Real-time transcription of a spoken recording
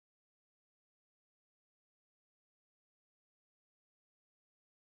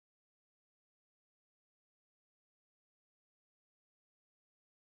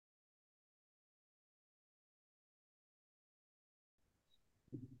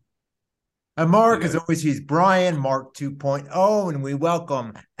And Mark, as always, he's Brian, Mark 2.0, and we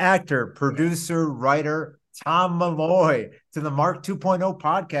welcome actor, producer, writer Tom Malloy to the Mark 2.0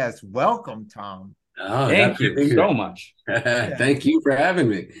 podcast. Welcome, Tom. Oh, Thank happy to you be so here. much. Yeah, Thank you for having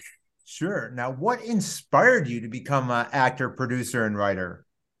me. sure. Now, what inspired you to become an actor, producer, and writer?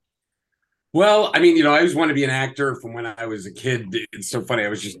 Well, I mean, I always wanted to be an actor from when I was a kid. It's so funny. I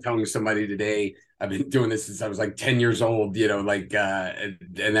was just telling somebody today, I've been doing this since I was like 10 years old, at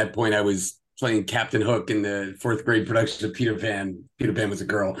that point I was playing Captain Hook in the fourth grade production of Peter Pan. Peter Pan was a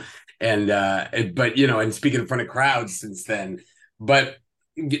girl. And speaking in front of crowds since then. But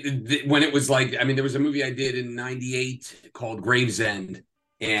when it was like, I mean, there was a movie I did in 98 called Gravesend,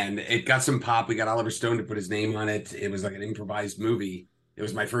 and it got some pop. We got Oliver Stone to put his name on it. It was like an improvised movie. It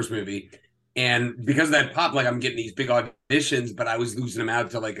was my first movie. And because of that pop, like I'm getting these big auditions, but I was losing them out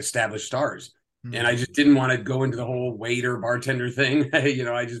to like established stars. And I Hmm. just didn't want to go into the whole waiter bartender thing.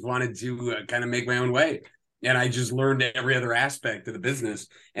 I just wanted to kind of make my own way. And I just learned every other aspect of the business.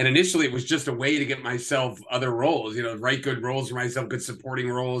 And initially, it was just a way to get myself other roles, write good roles for myself, good supporting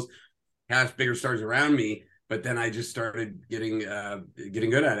roles, have bigger stars around me. But then I just started getting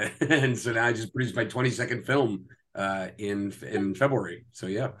good at it, and so now I just produced my 22nd film in February. So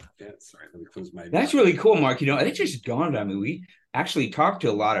yeah. Sorry, let me close my That's book. really cool, Mark. It just dawned on me. We actually talked to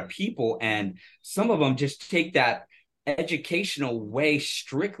a lot of people, and some of them just take that educational way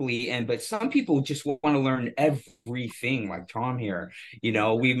strictly, but some people just want to learn everything, like Tom here.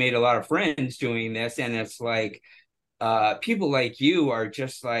 We made a lot of friends doing this, and it's like people like you are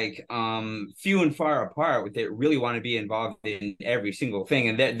just like few and far apart that really want to be involved in every single thing,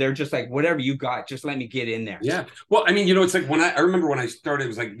 and they're just like, whatever you got, just let me get in there. Yeah. Well, I mean, it's like when I remember when I started, it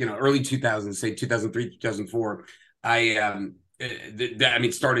was like, early 2000s, say 2003, 2004. I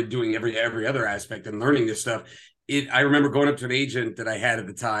mean, started doing every other aspect and learning this stuff. I remember going up to an agent that I had at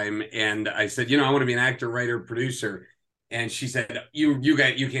the time, and I said, I want to be an actor, writer, producer. And she said, you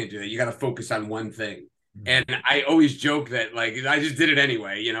can't do that. You got to focus on one thing. And I always joke that like I just did it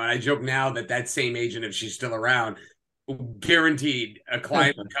anyway, and I joke now that same agent, if she's still around, guaranteed a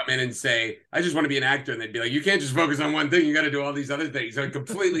client would come in and say, I just want to be an actor. And they'd be like, you can't just focus on one thing. You got to do all these other things. So it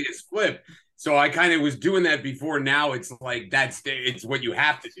completely is flipped. So I kind of was doing that before. Now it's like, it's what you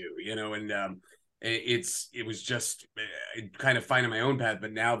have to do, and it was just kind of finding my own path.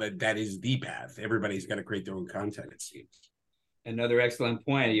 But now that is the path, everybody's got to create their own content, it seems. Another excellent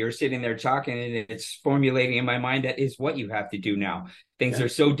point. You're sitting there talking, and it's formulating in my mind that is what you have to do now. Things Yeah. are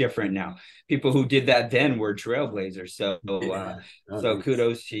so different now. People who did that then were trailblazers. So, Yeah. Oh, so thanks.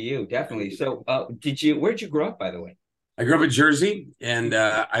 kudos to you, definitely. So, where'd you grow up, by the way? I grew up in Jersey, and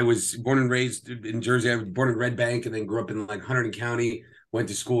I was born and raised in Jersey. I was born in Red Bank, and then grew up in like Hunterdon County. Went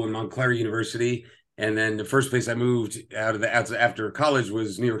to school in Montclair University, and then the first place I moved after college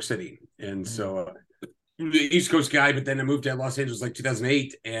was New York City. And so the East Coast guy, but then I moved to Los Angeles like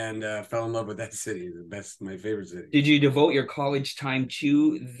 2008, and fell in love with that city. My favorite city. Did you devote your college time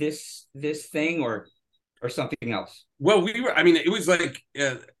to this thing, or something else? Well, I mean, it was like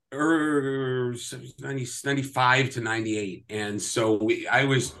 95 to 98. And so I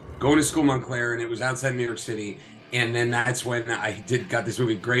was going to school in Montclair, and it was outside New York City. And then that's when got this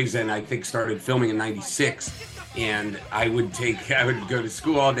movie Gravesend, I think started filming in 96. And I would go to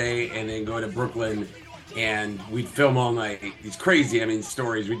school all day and then go to Brooklyn, and we'd film all night. These crazy, I mean,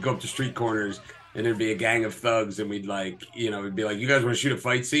 stories. We'd go up to street corners, and there'd be a gang of thugs, and we'd be like, you guys want to shoot a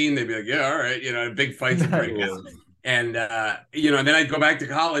fight scene? They'd be like, yeah, all right. Big fights would break out. Nice. And and then I'd go back to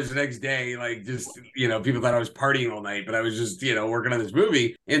college the next day, like just people thought I was partying all night, but I was just working on this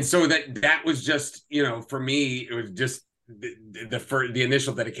movie. And so that was just for me, it was just the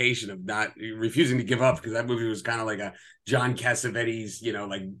initial dedication of not refusing to give up, because that movie was kind of like a John Cassavetes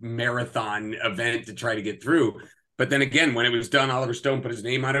like marathon event to try to get through. But then again, when it was done, Oliver Stone put his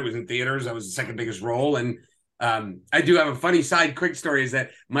name on it. It was in theaters. I was the second biggest role. And I do have a funny quick story, is that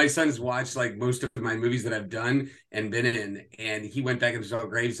my son's watched like most of my movies that I've done and been in, and he went back and saw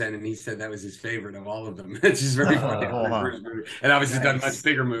Gravesend, and he said that was his favorite of all of them. It's just very funny. Oh, And obviously done much nice.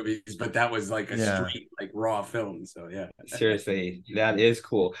 bigger movies, but that was like a Yeah. straight like raw film. So yeah. Seriously, that is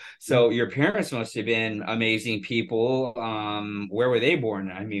cool. So your parents must have been amazing people. Where were they born?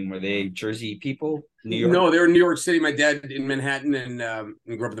 I mean, were they Jersey people? New York? No, they were in New York City. My dad in Manhattan, and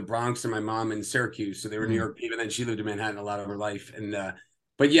grew up in the Bronx, and my mom in Syracuse. So they were New York people. And then she lived in Manhattan a lot of her life. And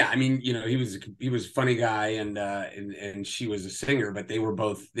but yeah, I mean, he was a funny guy, and she was a singer. But they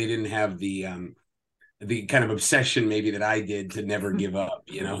didn't have the kind of obsession maybe that I did to never give up.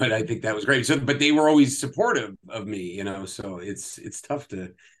 And I think that was great. So, but they were always supportive of me. So it's tough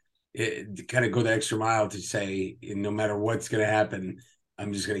to kind of go the extra mile to say, no matter what's going to happen,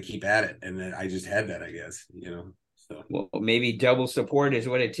 I'm just going to keep at it. And then I just had that, I guess, so. Well, maybe double support is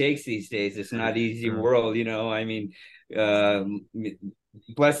what it takes these days. It's not easy world, I mean,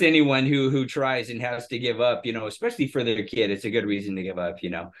 bless anyone who tries and has to give up, especially for their kid. It's a good reason to give up,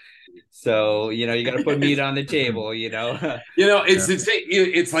 So, you got to put meat on the table, It's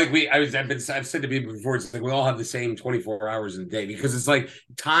like I've said to people before, it's like we all have the same 24 hours in a day, because it's like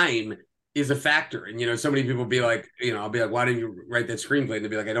time is a factor. And, so many people be like, I'll be like, why didn't you write that screenplay? And they'll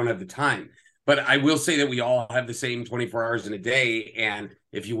be like, I don't have the time. But I will say that we all have the same 24 hours in a day. And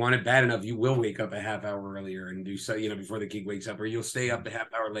if you want it bad enough, you will wake up a half hour earlier and do so, before the kid wakes up, or you'll stay up a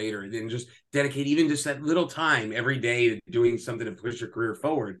half hour later, and then just dedicate even just that little time every day to doing something to push your career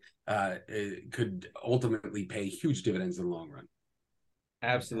forward. It could ultimately pay huge dividends in the long run.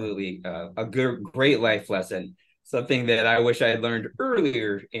 Absolutely. A great life lesson. Something that I wish I had learned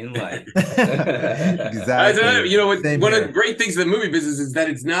earlier in life. Exactly. One of the great things of the movie business is that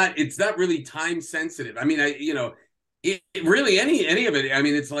it's not really time sensitive. I mean, it really any of it. I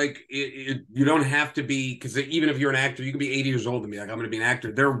mean, it's like you don't have to be, because even if you're an actor, you can be 80 years old and be like, I'm going to be an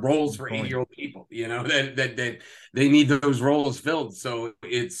actor. There are roles for 80-year-old people, that they need those roles filled. So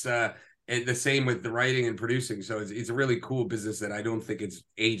it's the same with the writing and producing. So it's a really cool business that I don't think it's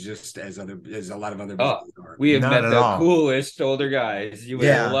ageist as a lot of other businesses are. We have met the coolest older guys. You would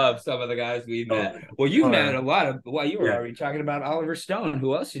love some of the guys we met. Well, you met a lot of. Well, you were already talking about Oliver Stone.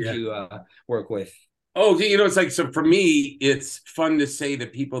 Who else did you work with? Oh, it's like, so for me, it's fun to say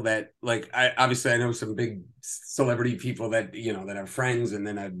that people that, like, I know some big celebrity people that, that are friends, and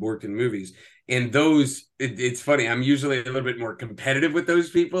then I've worked in movies, and those, it's funny. I'm usually a little bit more competitive with those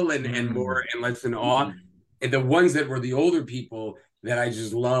people and more and less in awe. And the ones that were the older people that I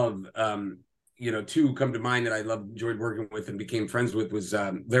just love, two come to mind that I enjoyed working with and became friends with was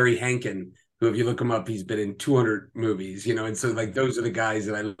Larry Hankin, who, if you look him up, he's been in 200 movies, and so, like, those are the guys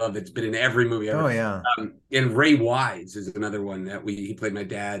that I love that's been in every movie ever. Oh, yeah. And Ray Wise is another one that he played my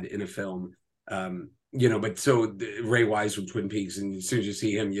dad in a film. But so Ray Wise from Twin Peaks, and as soon as you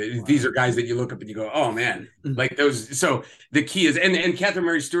see him, these are guys that you look up and you go, oh man, like those. So the key is, and Catherine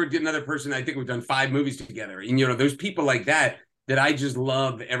Mary Stewart, another person, I think we've done 5 movies together, and those people like that I just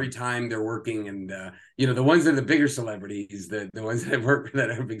love every time they're working. And the ones that are the bigger celebrities, the ones that I've worked with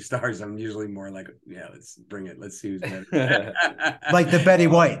that are big stars, I'm usually more like, let's bring it, let's see who's better. Like the Betty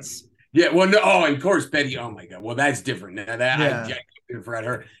Whites. Yeah, well, no, and of course, Betty. Oh my God, well, that's different. I forgot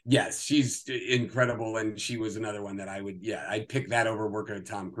her. Yes, she's incredible, and she was another one that I'd pick that over working with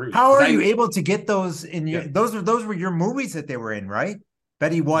Tom Cruise. How are you able to get those in your? Those were your movies that they were in, right?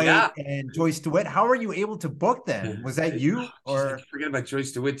 Betty White and Joyce DeWitt. How are you able to book them? Was that you? Or I forget about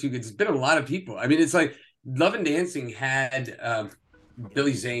Joyce DeWitt too. It's been a lot of people. I mean, it's like Love and Dancing had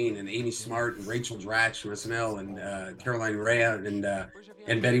Billy Zane and Amy Smart and Rachel Dratch from SNL and Caroline Rhea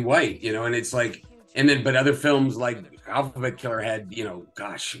and Betty White, and it's like, and then, but other films like Alphabet Killer had,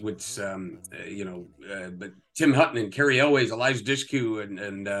 but Tim Hutton and Carrie Elways, Elijah Dushku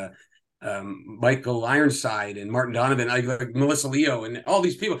and Michael Ironside and Martin Donovan, like Melissa Leo and all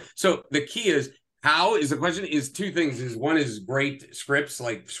these people. So the key is, how is the question is 2 things. Is one is great scripts,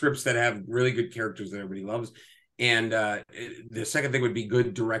 like scripts that have really good characters that everybody loves. And the second thing would be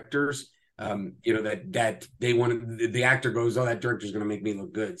good directors. That they want the actor goes, oh, that director's going to make me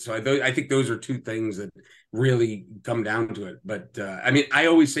look good. So I think those are 2 things that really come down to it. But I mean, I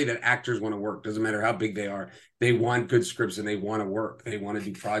always say that actors want to work. Doesn't matter how big they are. They want good scripts and they want to work. They want to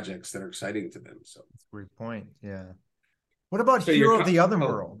do projects that are exciting to them. So that's a great point. Yeah. What about Hero of the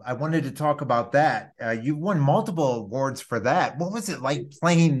Otherworld? I wanted to talk about that. You won multiple awards for that. What was it like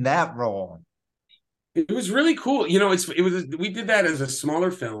playing that role? It was really cool. We did that as a smaller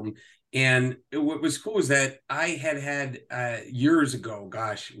film. And what was cool is that I had years ago,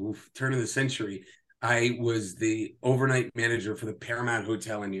 turn of the century, I was the overnight manager for the Paramount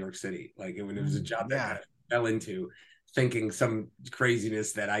Hotel in New York City. Like it was a job that I kind of fell into, thinking some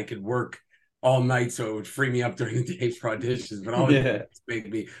craziness that I could work all night so it would free me up during the day for auditions. But all it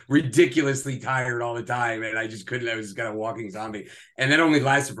made me ridiculously tired all the time, and I just couldn't. I was just kind of walking zombie. And that only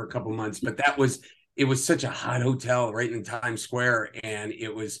lasted for a couple months. But it was such a hot hotel right in Times Square, and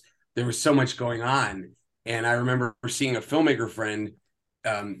there was so much going on. And I remember seeing a filmmaker friend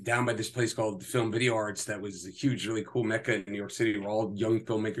down by this place called Film Video Arts that was a huge, really cool mecca in New York City, where all young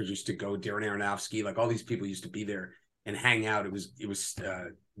filmmakers used to go. Darren Aronofsky, like all these people used to be there and hang out. It was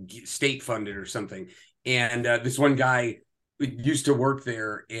state funded or something. And this one guy used to work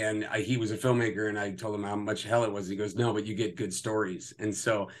there, and he was a filmmaker, and I told him how much hell it was. He goes, no, but you get good stories. And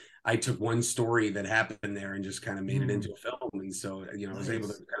so I took one story that happened there and just kind of made it into a film. And so, I was able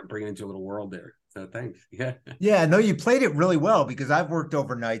to kind of bring it into a little world there. So thanks. Yeah. Yeah, no, you played it really well because I've worked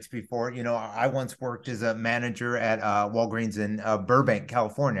overnights before. I once worked as a manager at Walgreens in Burbank,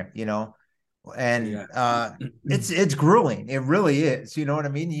 California, and it's grueling. It really is. You know what I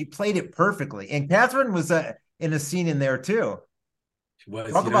mean? You played it perfectly. And Catherine was in a scene in there too.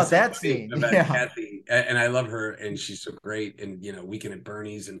 Talk about that scene. About Kathy, and I love her, and she's so great. And Weekend at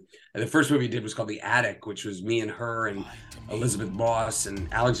Bernie's, and the first movie we did was called The Attic, which was me and her and Elizabeth Moss and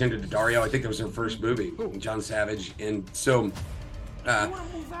Alexander Daddario. I think that was her first movie, and John Savage. And so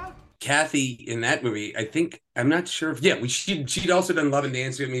Kathy in that movie, I'm not sure if she'd also done Love and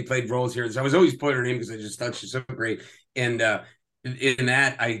Dancing with me, played roles here. So I was always putting her name because I just thought she's so great. And in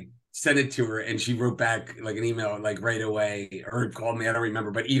that, I sent it to her, and she wrote back like an email like right away, or called me, I don't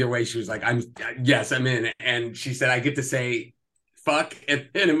remember, but either way she was like, I'm in. And she said I get to say fuck in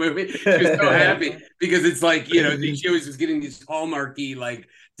a movie. She was so happy because it's like, she always was getting these hallmarky like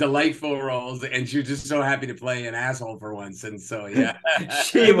delightful roles, and she was just so happy to play an asshole for once. And so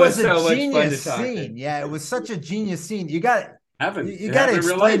it was so a genius scene. Yeah, it was such a genius scene. You got to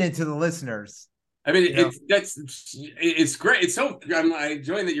explain it to the listeners. I mean, it's great. It's so I'm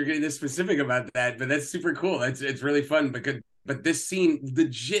enjoying that you're getting this specific about that, but that's super cool. It's really fun but this scene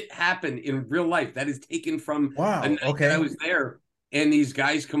legit happened in real life. That is taken from a night that I was there, and these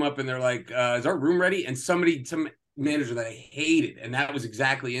guys come up and they're like, "Is our room ready?" And some manager that I hated, and that was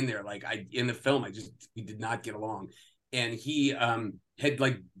exactly in there. Like in the film, we did not get along, and he had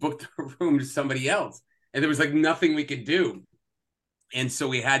like booked a room to somebody else, and there was like nothing we could do. And so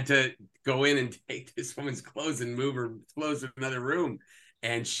we had to go in and take this woman's clothes and move her clothes to another room.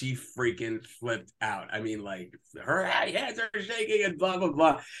 And she freaking flipped out. I mean, like her hands are shaking and blah, blah,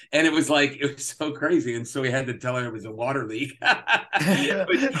 blah. And it was so crazy. And so we had to tell her it was a water leak.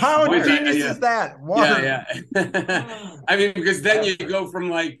 How genius is that? Water. Yeah. I mean, because then you go from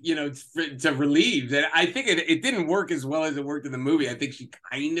to relieved. And I think it didn't work as well as it worked in the movie. I think she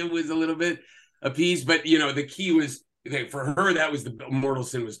kind of was a little bit appeased, but the key was, for her, that was the mortal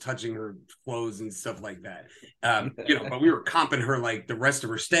sin, was touching her clothes and stuff like that. But we were comping her like the rest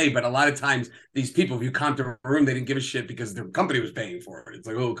of her stay. But a lot of times these people, if you comped her room, they didn't give a shit because their company was paying for it. It's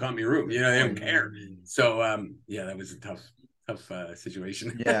like, oh, comp me room. They don't care. So, that was a tough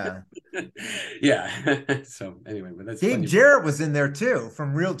situation. Yeah. Yeah. So anyway, but that's Gabe Jarrett was in there too,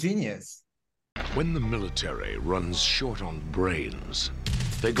 from Real Genius. When the military runs short on brains,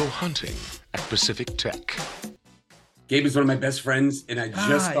 they go hunting at Pacific Tech. Gabe is one of my best friends, and I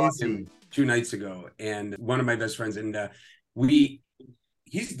just saw him 2 nights ago. And one of my best friends, and we've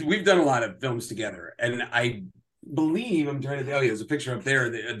done a lot of films together. And I believe there's a picture up there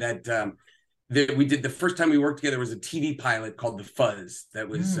that we did the first time we worked together was a TV pilot called The Fuzz. That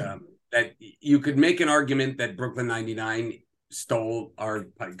was that you could make an argument that Brooklyn 99 stole our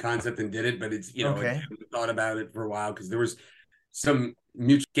concept and did it, but it's I thought about it for a while because there was some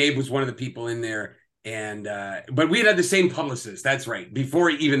mutual. Gabe was one of the people in there. And but we had the same publicist. That's right.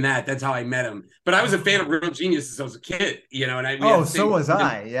 Before even that's how I met him. But I was a fan of Real Genius since I was a kid, and so was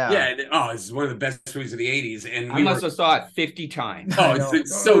I. Yeah. This is one of the best movies of the 80s. And I must have saw it 50 times. Oh,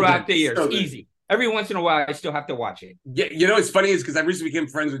 it's so throughout good. the years. So easy. Every once in a while, I still have to watch it. Yeah, it's funny is because I recently became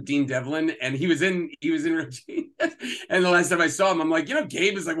friends with Dean Devlin, and he was in Real Genius. And the last time I saw him, I'm like,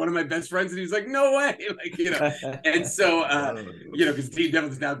 Gabe is like one of my best friends, and he was like, no way, And so, because Dean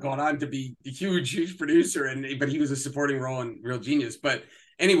Devlin's now gone on to be a huge producer, but he was a supporting role in Real Genius. But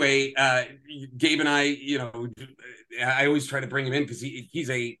anyway, Gabe and I always try to bring him in because he's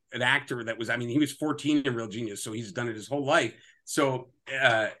an actor that was, he was 14 in Real Genius, so he's done it his whole life. So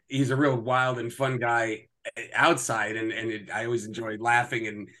he's a real wild and fun guy outside, and I always enjoy laughing,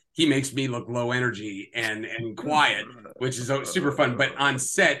 and he makes me look low energy and quiet, which is super fun. But on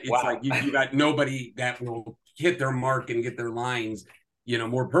set, it's like you got nobody that will hit their mark and get their lines,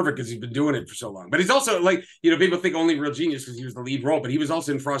 more perfect because he's been doing it for so long. But he's also like, people think only Real Genius because he was the lead role, but he was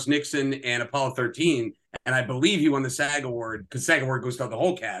also in Frost Nixon and Apollo 13, and I believe he won the SAG Award because SAG Award goes to the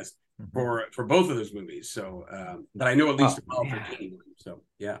whole cast for both of those movies. So but I know at least Apollo 13. So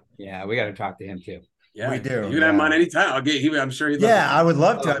yeah, we got to talk to him too. Yeah, we do. You can have him on anytime. I'm sure he'd love to. I would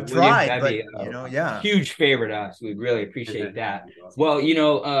love to. I've tried, but huge favorite of us. We'd really appreciate that. Awesome. Well,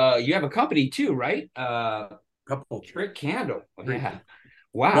 you have a company too, right? Couple Trick Candle. Yeah.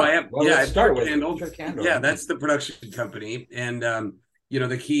 Wow. Well, let's start with Candle. Trick Candle. Yeah, that's the production company, and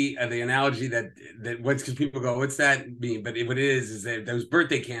the key, the analogy that what's because people go, what's that mean? But what it is that those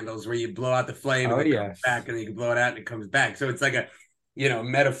birthday candles where you blow out the flame and it comes back, and then you can blow it out and it comes back. So it's like a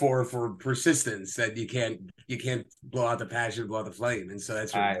metaphor for persistence that you can't blow out the passion, blow out the flame. And so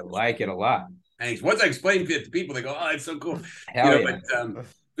that's I like it a lot. Thanks. Once I explain it to people, they go, oh, it's so cool.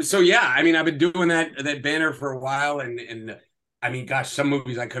 So yeah, I mean, I've been doing that banner for a while, and I mean, gosh, some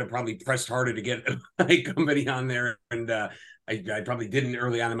movies I could have probably pressed harder to get my company on there, and I probably didn't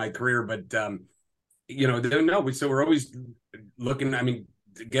early on in my career, but you know, no, so we're always looking. I mean,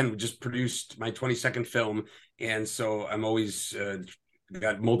 again, we just produced my 22nd film, and so I'm always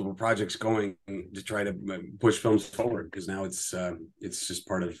got multiple projects going to try to push films forward, because now it's just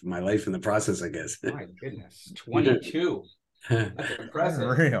part of my life in the process, I guess. My goodness, 22. That's impressive.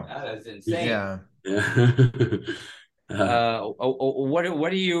 Unreal. That is insane. Yeah. What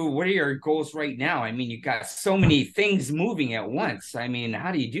are your goals right now? I mean, you got so many things moving at once. I mean,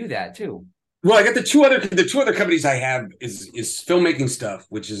 how do you do that too? Well, I got the two other companies I have is Filmmaking Stuff,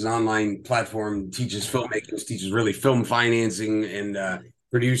 which is an online platform, teaches filmmaking, teaches really film financing and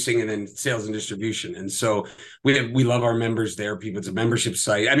producing, and then sales and distribution. And so we love our members there. People, it's a membership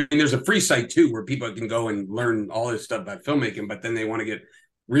site. I mean, there's a free site too where people can go and learn all this stuff about filmmaking, but then they want to get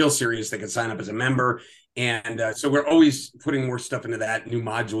real serious, they can sign up as a member. And so we're always putting more stuff into that, new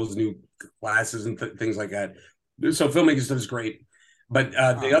modules, new classes, and things like that. So Filmmaking Stuff is great. But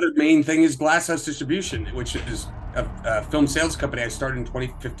the other main thing is Glasshouse Distribution, which is a film sales company I started in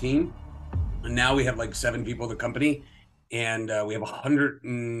 2015. And now we have like 7 people in the company. And we have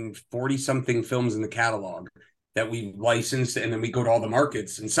 140 something films in the catalog that we licensed. And then we go to all the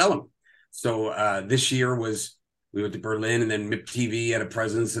markets and sell them. So this year we went to Berlin, and then MIP TV had a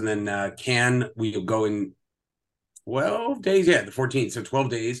presence. And then Cannes, we'll go in 12 days. Yeah, the 14th. So 12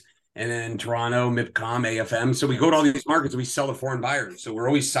 days. And then Toronto, MIPCOM, AFM. So we go to all these markets and we sell to foreign buyers. So we're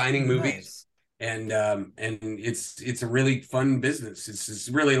always signing movies. Nice. And it's a really fun business. It's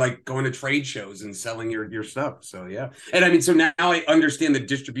really like going to trade shows and selling your stuff. So yeah. And I mean, so now I understand the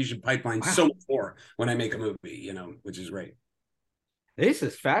distribution pipeline so much more when I make a movie, you know, which is great. This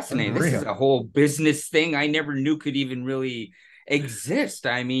is fascinating. This is a whole business thing I never knew could even really exist.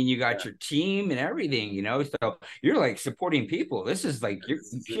 I mean, you got your team and everything, you know, so you're like supporting people. This is like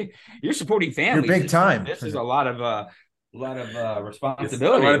you're supporting families. You're big time. This is a lot of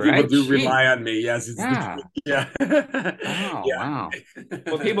responsibility. A lot of people right? do rely on me. Yes. Yeah. Wow. Yeah. Wow.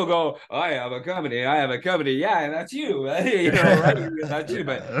 Well, people go, I have a company. Yeah, that's you. You know, right? That's you.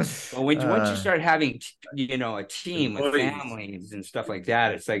 But once you start having, you know, a team with families and stuff like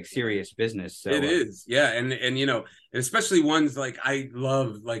that, it's like serious business. So it is. Yeah. And you know, especially ones like I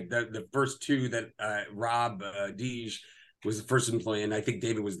love, like the first 2 that Rob Deej was the first employee, and I think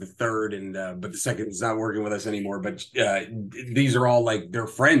David was the third, and but the second is not working with us anymore. But these are all like, they're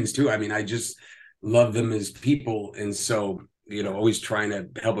friends too. I mean, I just love them as people, and so, you know, always trying to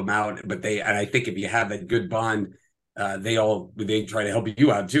help them out. But and I think if you have that good bond, they try to help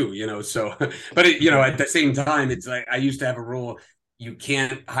you out too, you know. So, but you know, at the same time, it's like I used to have a rule: you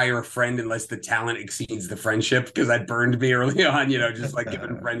can't hire a friend unless the talent exceeds the friendship, because that burned me early on, you know, just like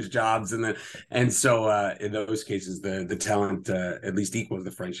giving friends jobs. And so in those cases, the talent at least equals the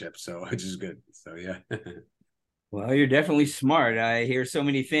friendship. So, which is good. So, yeah. Well, you're definitely smart. I hear so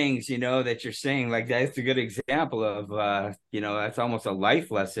many things, you know, that you're saying. Like, that's a good example of, you know, that's almost a life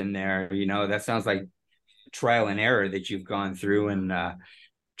lesson there. You know, that sounds like trial and error that you've gone through, and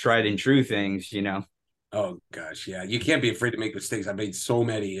tried and true things, you know. Oh gosh, yeah. You can't be afraid to make mistakes. I made so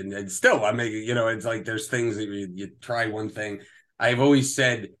many, and still I make, you know, it's like there's things that you try one thing. I've always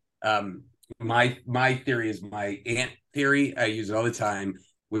said my theory is my aunt theory. I use it all the time,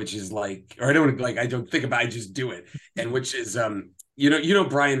 which is like, or I don't think about it, I just do it. And which is you know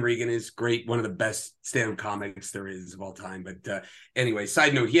Brian Regan is great, one of the best stand-up comics there is of all time. But anyway,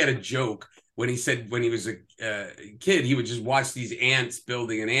 side note, he had a joke when he said when he was a kid, he would just watch these ants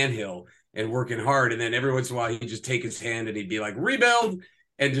building an anthill and working hard, and then every once in a while he'd just take his hand and he'd be like, rebuild,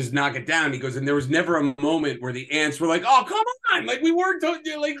 and just knock it down. He goes, and there was never a moment where the ants were like, oh, come on, like we worked, like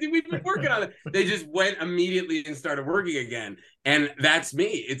we've been working on it. They just went immediately and started working again. And that's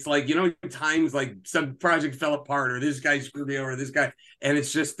me. It's like, you know, times like some project fell apart, or this guy screwed me over, this guy, and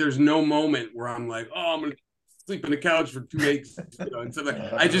it's just, there's no moment where I'm like, oh, I'm gonna sleep on the couch for 2 weeks, you know, and so like,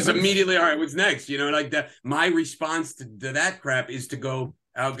 I just immediately, all right, what's next, you know, like that. My response to that crap is to go,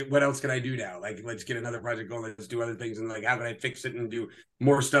 what else can I do now? Like, let's get another project going. Let's do other things. And like, how can I fix it and do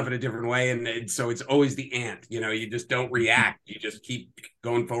more stuff in a different way? And so it's always the ant, you know, you just don't react. You just keep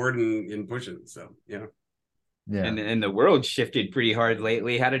going forward and pushing. So, you know. Yeah. And the world shifted pretty hard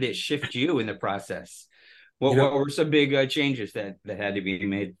lately. How did it shift you in the process? What were some big changes that had to be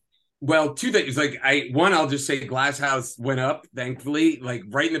made? Well, 2 things. Like I'll just say Glasshouse went up, thankfully, like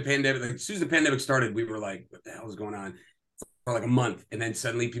right in the pandemic. Like as soon as the pandemic started, we were like, what the hell is going on? For like a month, and then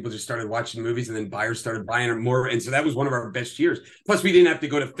suddenly people just started watching movies, and then buyers started buying more, and so that was one of our best years. Plus, we didn't have to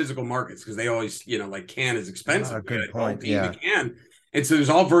go to physical markets because they always, you know, like Cannes is expensive. Good point. Yeah, Cannes, And so it was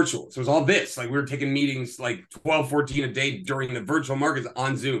all virtual. So it was all this. Like we were taking meetings like 12, 14 a day during the virtual markets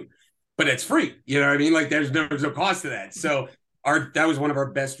on Zoom. But it's free. You know what I mean? Like there's no cost to that. So that was one of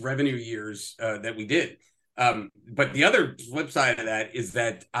our best revenue years that we did. But the other flip side of that is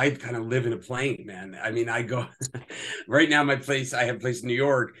that I kind of live in a plane, man. I mean, I go right now, I have a place in New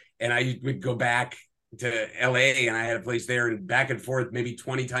York, and I would go back to LA, and I had a place there, and back and forth maybe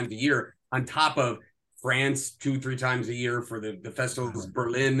 20 times a year, on top of France 2-3 times a year for the festivals,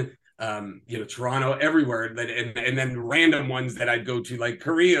 Berlin, Toronto, everywhere, and then random ones that I'd go to, like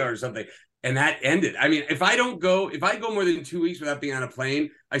Korea or something. And that ended. I mean, if I go more than 2 weeks without being on a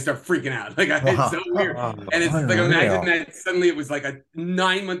plane, I start freaking out. Like it's so weird. And it's like, imagine that suddenly it was like a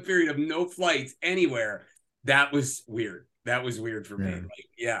 9-month period of no flights anywhere. That was weird. That was weird for me. Like,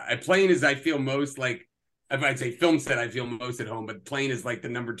 yeah, a plane is, I feel most like, I'd say film set, I feel most at home, but plane is like the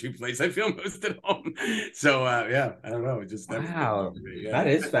number 2 place I feel most at home. So yeah, I don't know. It just wow, yeah. That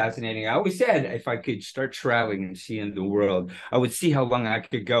is fascinating. I always said if I could start traveling and seeing the world, I would see how long I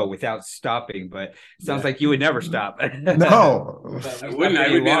could go without stopping. But it sounds like you would never stop. No, I wouldn't.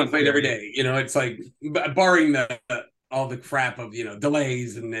 I would be on a plane every day. You know, it's like barring all the crap of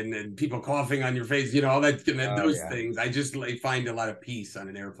delays and people coughing on your face. You know, all that those things. I just find a lot of peace on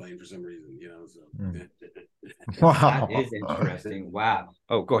an airplane for some reason. You know, so. Wow, that is interesting. Wow.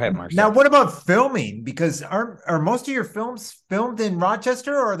 Oh, go ahead, Mark. Now, what about filming? Because are most of your films filmed in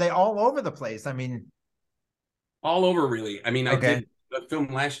Rochester, or are they all over the place? I mean, all over, really. I mean, I did a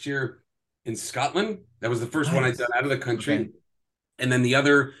film last year in Scotland. That was the first one I'd done out of the country, and then the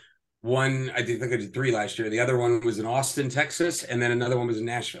other one I think I did 3 last year. The other one was in Austin, Texas, and then another one was in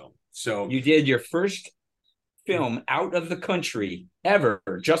Nashville. So you did your first film out of the country ever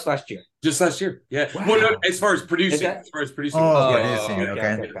just last year. Just last year, yeah. Wow. Well, no, as far as producing, okay.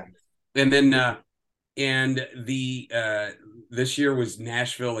 And then and this year was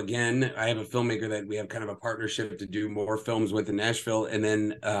Nashville again. I have a filmmaker that we have kind of a partnership to do more films with in Nashville, and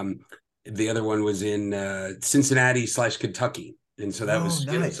then the other one was in Cincinnati/Kentucky. And so that was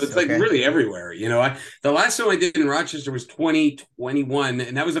nice. So it's like really everywhere. You know, the last film I did in Rochester was 2021,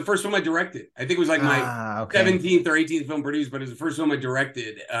 and that was the first film I directed. I think it was like my 17th or 18th film produced, but it was the first film I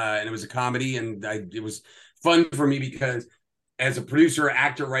directed, and it was a comedy, and it was fun for me because as a producer,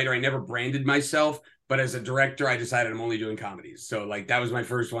 actor, writer, I never branded myself, but as a director, I decided I'm only doing comedies. So like that was my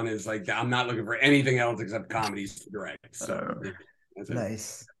first one. Is like I'm not looking for anything else except comedies to direct. So that's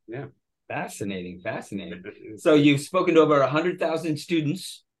nice. Yeah. Fascinating. So you've spoken to over 100,000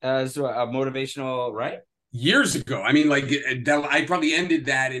 students as a motivational, right? Years ago. I mean, like I probably ended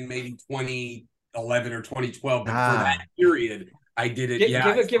that in maybe 2011 or 2012. But for that period, I did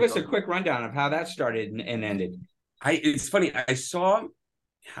it. Give us a quick rundown of how that started and ended. It's funny. I saw.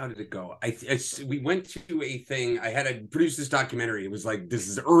 How did it go? We went to a thing. I had to produce this documentary. It was like this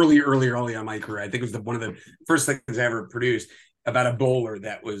is early on my career. I think it was one of the first things I ever produced, about a bowler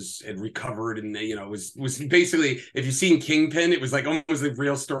that had recovered, and was basically, if you've seen Kingpin, it was like almost the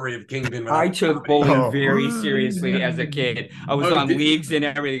real story of Kingpin. I took bowling very seriously as a kid. I was on leagues and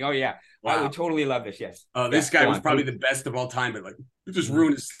everything. Oh yeah. Wow. I would totally love this. Yes. This guy was probably the best of all time, but like it just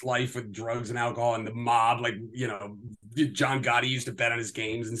ruined his life with drugs and alcohol and the mob. Like, John Gotti used to bet on his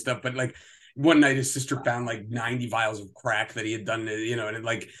games and stuff, but like one night his sister found like 90 vials of crack that he had done, and it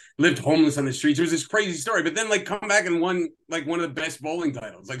like lived homeless on the streets. It was this crazy story, but then like come back and won like one of the best bowling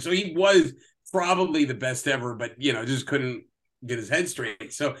titles. Like, so he was probably the best ever, but just couldn't get his head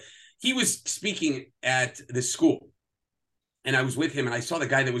straight. So he was speaking at this school, and I was with him, and I saw the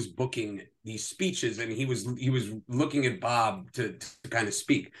guy that was booking these speeches, and he was looking at Bob to kind of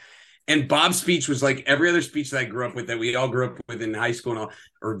speak. And Bob's speech was like every other speech that I grew up with, that we all grew up with in high school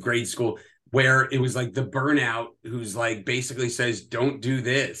or grade school, where it was like the burnout who's like basically says, don't do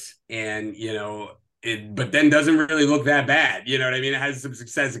this. And, but then doesn't really look that bad. You know what I mean? It has some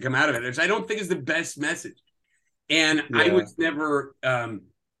success to come out of it, which I don't think is the best message. And I was never, I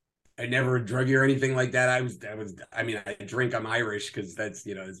never a druggie or anything like that. I drink, I'm Irish because that's,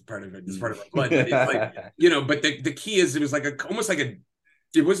 it's part of it. It's part of our blood. But it's like, but the key is it was like almost like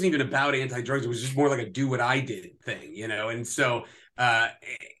it wasn't even about anti-drugs. It was just more like a do what I did thing, And so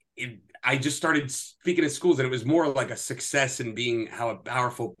I just started speaking at schools, and it was more like a success in being how a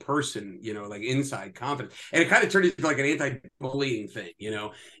powerful person, like inside confidence. And it kind of turned into like an anti-bullying thing,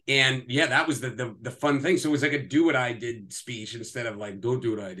 And yeah, that was the fun thing. So it was like a do what I did speech instead of like don't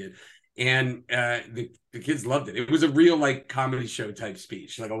do what I did. And the kids loved it. It was a real like comedy show type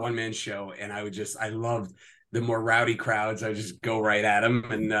speech, like a one-man show. And I loved the more rowdy crowds. I would just go right at them.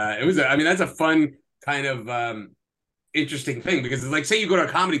 And that's a fun kind of interesting thing, because it's like, say you go to a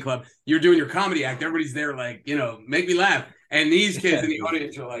comedy club, you're doing your comedy act, everybody's there like, make me laugh. And these kids in the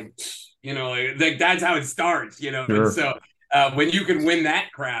audience are like, you know, like that's how it starts, you know. Sure. And so when you can win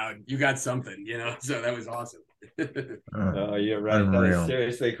that crowd, you got something, you know. So that was awesome. Oh, you're right. That is Unreal.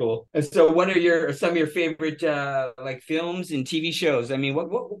 seriously cool. And so, what are some of your favorite like films and TV shows? I mean,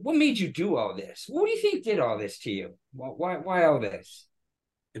 what made you do all this? What do you think did all this to you? Why all this?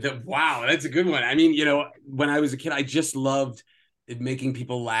 Wow, that's a good one. I mean, you know, when I was a kid, I just loved making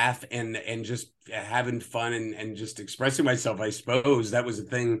people laugh and just having fun and just expressing myself. I suppose that was a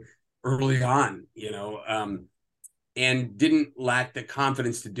thing early on, you know, and didn't lack the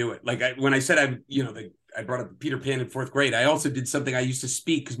confidence to do it. Like when I said I brought up Peter Pan in fourth grade. I also did something. I used to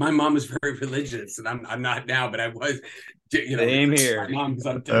speak because my mom was very religious, and I'm not now, but I was. You know, Same here. My mom was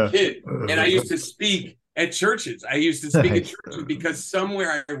a kid, and I used to speak at churches. I used to speak at churches because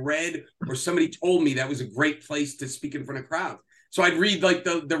somewhere I read or somebody told me that was a great place to speak in front of crowds. So I'd read like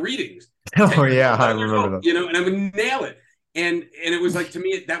the readings. Oh yeah, I remember that. You know, and I would nail it. And it was like, to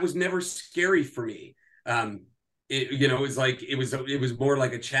me, that was never scary for me. You know, it was like it was more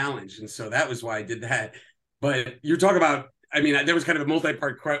like a challenge, and so that was why I did that. But you're talking about, I mean, there was kind of a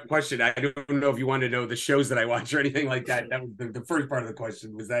multi-part question. I don't know if you want to know the shows that I watch or anything like that. That was the first part of the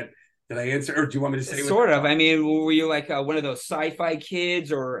question. Was that, did I answer, or do you want me to say? Sort of. I mean, were you like one of those sci-fi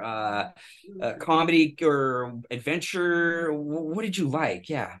kids, or comedy or adventure? What did you like?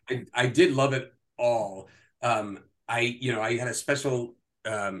 Yeah, I did love it all. I had a special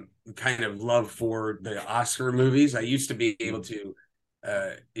kind of love for the Oscar movies. I used to be able to.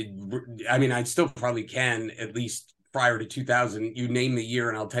 I mean, I still probably can, at least prior to 2000. You name the year,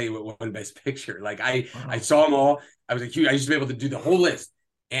 and I'll tell you what won Best Picture. Like I saw them all. I used to be able to do the whole list.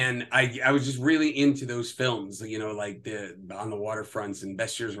 And I was just really into those films, you know, like the On the Waterfronts and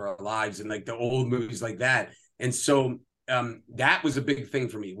Best Years of Our Lives and like the old movies like that. And so that was a big thing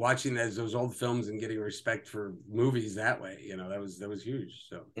for me, watching those old films and getting respect for movies that way. You know, that was huge.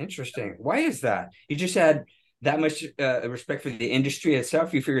 So interesting. Why is that? You just had that much respect for the industry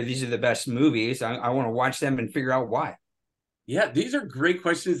itself. You figure these are the best movies. I want to watch them and figure out why. Yeah, these are great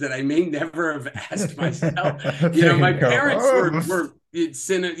questions that I may never have asked myself. You know, my parents were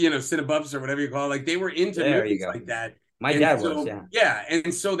Cinebuffs or whatever you call it. Like they were into movies like that. My dad was, yeah. Yeah,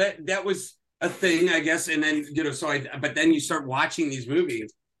 and so that was a thing, I guess. And then, you know, but then you start watching these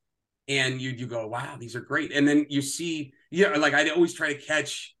movies and you go, wow, these are great. And then you see, like I'd always try to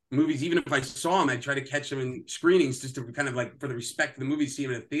catch movies, even if I saw them, I'd try to catch them in screenings just to kind of like, for the respect of the movie, see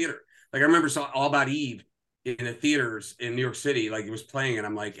them in a theater. Like I remember saw All About Eve in the theaters in New York City, like it was playing, and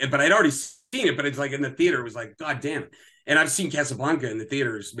I'm like, but I'd already seen it, but it's like in the theater, it was like, God damn it. And I've seen Casablanca in the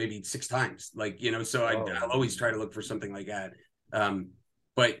theaters maybe 6 times, like, you know, so I'll always try to look for something like that.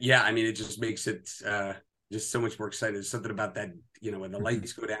 But yeah, I mean, it just makes it just so much more exciting. There's something about that, you know, when the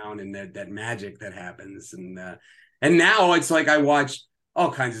lights go down and that magic that happens. And now it's like I watch all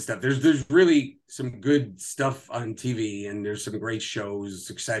kinds of stuff. There's really some good stuff on TV, and there's some great shows,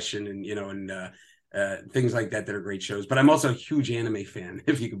 Succession, and you know, and things like that are great shows. But I'm also a huge anime fan,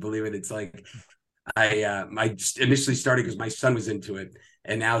 if you can believe it. It's like I initially started because my son was into it,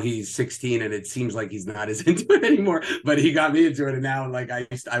 and now he's 16, and it seems like he's not as into it anymore. But he got me into it, and now like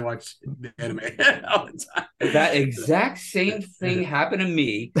I watch anime all the time. That exact same thing happened to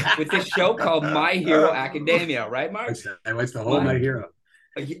me with this show called My Hero Academia, right, Mark? I watched the whole My Hero.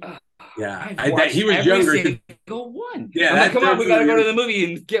 Yeah, he was younger. Go one. Yeah, I'm like, come on, we gotta go to the movie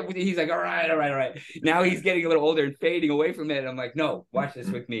and get with you. He's like, all right. Now he's getting a little older and fading away from it. I'm like, no, watch this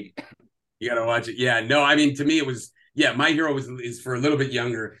with me. You gotta watch it. Yeah, no, I mean, to me, it was My Hero is for a little bit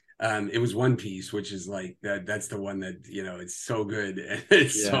younger. It was One Piece, which is like that's the one that, you know, it's so good and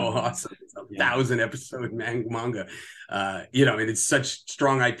it's so awesome. It's 1,000 episode manga. You know, and it's such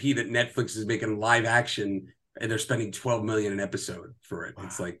strong IP that Netflix is making live action. And they're spending $12 million an episode for it. Wow.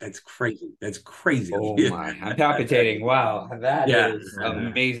 It's like, that's crazy. That's crazy. Oh my! I'm palpitating. Wow, that is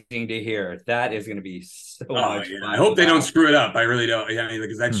amazing to hear. That is going to be so much fun. I hope they don't screw it up. I really don't. I mean,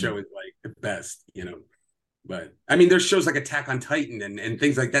 because that show is like the best, you know. But I mean, there's shows like Attack on Titan and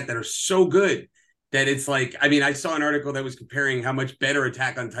things like that are so good that it's like, I mean, I saw an article that was comparing how much better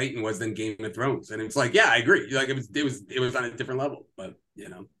Attack on Titan was than Game of Thrones, and it's like, yeah, I agree. Like it was on a different level, but you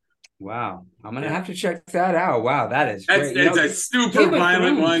know. Wow, I'm gonna have to check that out. Wow, that is great. It's a super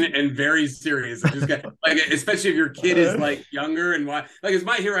violent one and very serious. Just got, like, especially if your kid is like younger and like, it's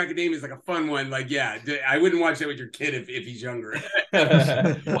My Hero Academia is like a fun one. Like, yeah, I wouldn't watch that with your kid if he's younger.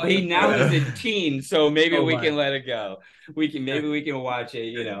 Well, he's a teen, so maybe we can let it go. We can watch it.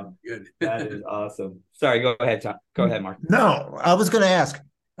 You know, good. That is awesome. Sorry, go ahead, Tom. Go ahead, Mark. No, I was going to ask.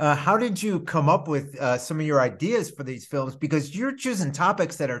 How did you come up with some of your ideas for these films? Because you're choosing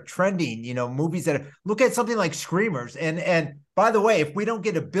topics that are trending, movies that look at something like Screamers. And by the way, if we don't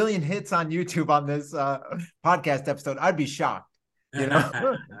get 1 billion hits on YouTube on this podcast episode, I'd be shocked.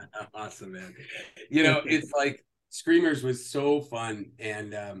 Awesome, man. It's like Screamers was so fun.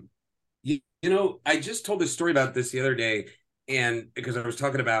 And, I just told this story about this the other day. And because I was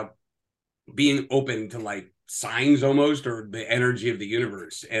talking about being open to like signs almost, or the energy of the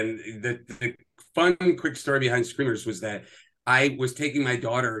universe. And the fun, quick story behind Screamers was that I was taking my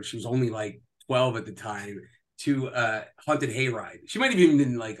daughter, she was only like 12 at the time, to a haunted hayride. She might have even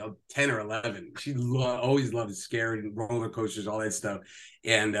been like 10 or 11. She always loved scary and roller coasters, all that stuff.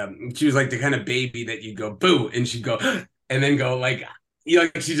 And she was like the kind of baby that you go, boo, and she'd go, and then go like,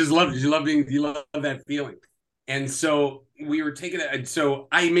 she just loved it. She loved being, you love that feeling. And so we were taking it. And so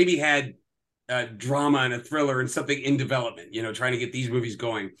I maybe had drama and a thriller and something in development, trying to get these movies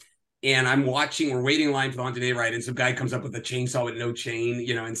going. And we're waiting in line for the haunted hayride, and some guy comes up with a chainsaw with no chain,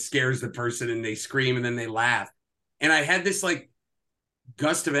 and scares the person, and they scream and then they laugh. And I had this like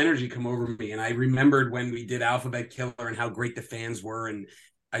gust of energy come over me. And I remembered when we did Alphabet Killer and how great the fans were. And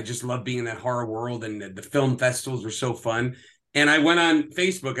I just loved being in that horror world, and the film festivals were so fun. And I went on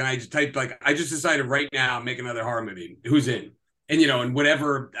Facebook and I just typed I just decided right now, make another horror movie. Who's in? And, and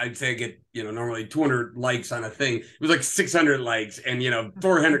whatever, I'd say I get, normally 200 likes on a thing. It was like 600 likes and,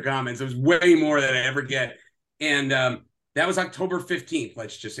 400 comments. It was way more than I ever get. And that was October 15th,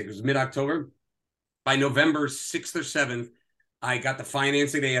 let's just say. It was mid-October. By November 6th or 7th, I got the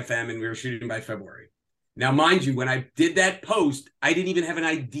financing at AFM, and we were shooting by February. Now, mind you, when I did that post, I didn't even have an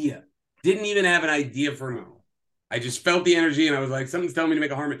idea. Didn't even have an idea for a movie. I just felt the energy, and I was like, something's telling me to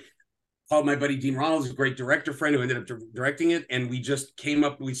make a horror movie. Called my buddy Dean Ronalds, a great director friend who ended up directing it. And we just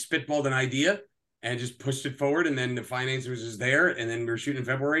we spitballed an idea and just pushed it forward. And then the financier was just there. And then we were shooting in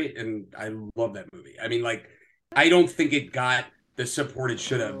February. And I love that movie. I mean, like, I don't think it got the support it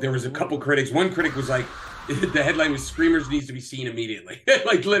should have. There was a couple critics. One critic was like, the headline was "Screamers needs to be seen immediately."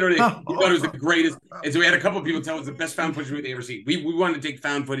 Like literally, he thought it was the greatest. And so we had a couple of people tell us the best found footage movie they ever seen. We wanted to take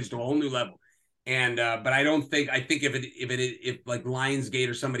found footage to a whole new level. And but I think if like Lionsgate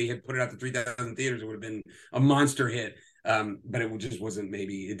or somebody had put it out to 3,000 theaters, it would have been a monster hit. But it just wasn't.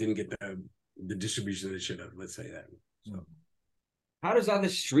 Maybe it didn't get the distribution that it should have. Let's say that. So, how does all the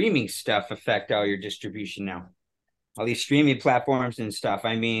streaming stuff affect all your distribution now? All these streaming platforms and stuff.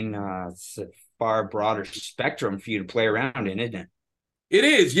 I mean, it's a far broader spectrum for you to play around in, isn't it? It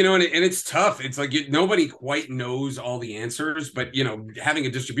is, and it's tough. It's like nobody quite knows all the answers, but, having a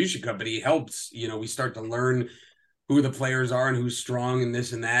distribution company helps. We start to learn who the players are and who's strong and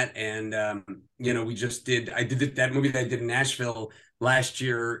this and that. And, I did that movie that I did in Nashville last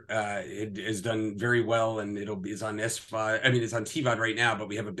year. It has done very well, and it's on SVOD. I mean, it's on TVOD right now, but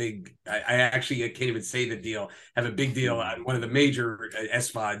we have I can't even say the deal, have a big deal on one of the major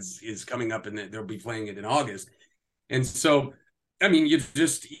SVODs is coming up, and they'll be playing it in August. And so, I mean,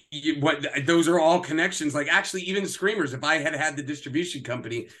 those are all connections. Like, actually, even Screamers, if I had the distribution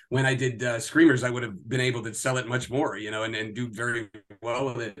company when I did Screamers, I would have been able to sell it much more, and do very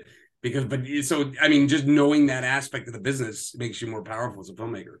well with it. I mean, just knowing that aspect of the business makes you more powerful as a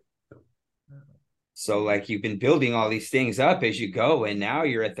filmmaker. So like, you've been building all these things up as you go, and now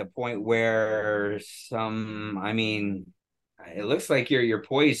you're at the point where it looks like you're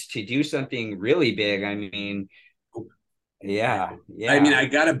poised to do something really big. I mean, yeah. I mean, I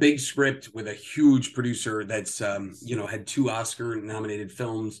got a big script with a huge producer that's had 2 Oscar nominated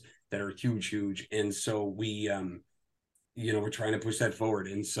films that are huge. And so we we're trying to push that forward.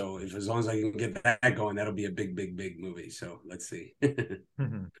 And so as long as I can get that going, that'll be a big movie. So let's see.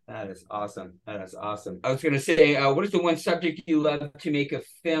 That is awesome. I was going to say, what is the one subject you love to make a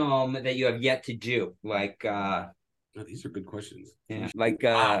film that you have yet to do? Like, these are good questions. Yeah. Like,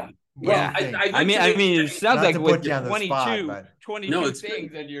 well, I mean, it sounds like with your 22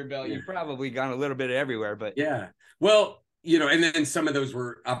 things good. under your belt, you've probably gone a little bit everywhere, but yeah. Well, and then some of those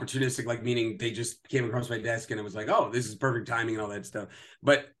were opportunistic, like meaning they just came across my desk and it was like, oh, this is perfect timing and all that stuff.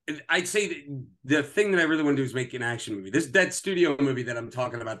 But I'd say that the thing that I really want to do is make an action movie. That studio movie that I'm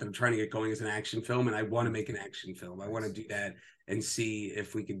talking about that I'm trying to get going is an action film, and I want to make an action film. I want to do that and see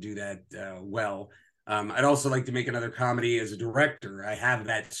if we can do that well. I'd also like to make another comedy as a director. I have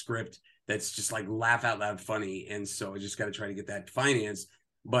that script that's just like laugh out loud funny, and so I just got to try to get that financed.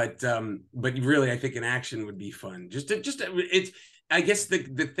 But really, I think an action would be fun. I guess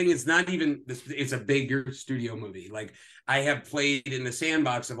the thing is not even this. It's a bigger studio movie. Like, I have played in the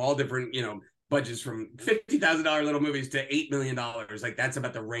sandbox of all different budgets, from $50,000 little movies to $8 million. Like, that's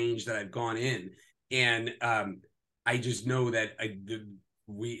about the range that I've gone in, and I just know that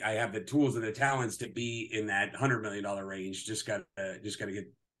I have the tools and the talents to be in that $100 million range. Just gotta get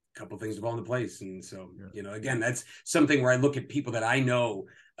a couple things to fall into place. And so, again, that's something where I look at people that I know.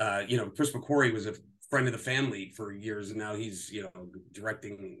 Chris McQuarrie was a friend of the family for years, and now he's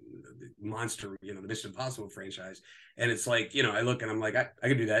directing the monster, the Mission Impossible franchise. And it's like, I look and I'm like, I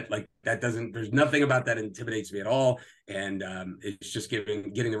can do that. Like, there's nothing about that intimidates me at all. And it's just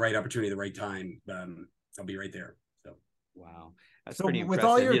getting the right opportunity at the right time. I'll be right there. So wow, that's so pretty with impressive.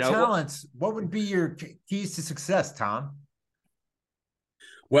 all your talents, what would be your keys to success, Tom?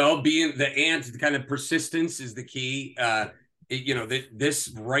 Well, being the kind of persistence is the key.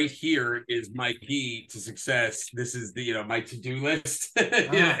 This right here is my key to success. This is the my to-do list.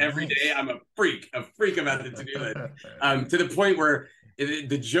 Every day I'm a freak about the to-do list. To the point where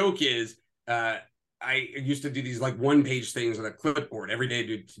the joke is, I used to do these like one-page things on a clipboard every day.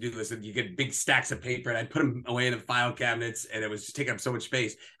 Do to-do list, and you get big stacks of paper, and I'd put them away in the file cabinets, and it was just taking up so much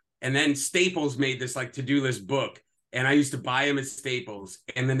space. And then Staples made this like to-do list book, and I used to buy them at Staples,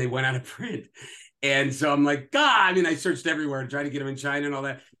 and then they went out of print. And so I'm like, God, I searched everywhere and tried to get them in China and all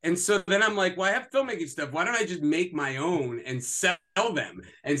that. And so then I'm like, well, I have filmmaking stuff. Why don't I just make my own and sell them?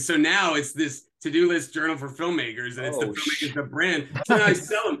 And so now it's this to-do list journal for filmmakers, and it's the Filmmakers, the brand. So now I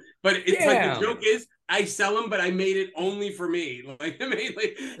sell them. But it's like, the joke is, I sell them, but I made it only for me. Like,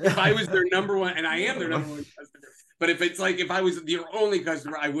 if I was their number one, and I am their number one customer, but if it's like, if I was your only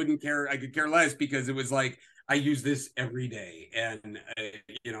customer, I wouldn't care. I could care less, because it was like, I use this every day, and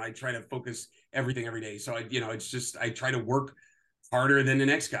I try to focus everything every day. So it's just, I try to work harder than the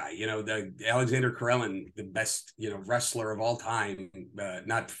next guy. The Alexander Karelin, the best wrestler of all time,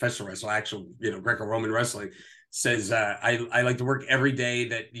 not professional wrestler, actual Greco-Roman wrestling, says I like to work every day,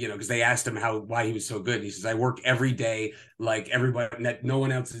 that because they asked him why he was so good, and he says, I work every day like everybody, that no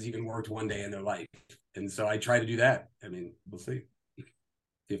one else has even worked one day in their life. And so I try to do that. We'll see.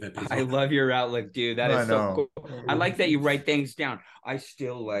 I love your outlook, dude. That is so cool. I like that you write things down. I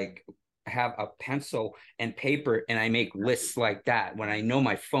still have a pencil and paper, and I make lists like that when I know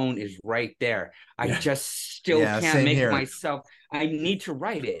my phone is right there. I just still can't make myself. I need to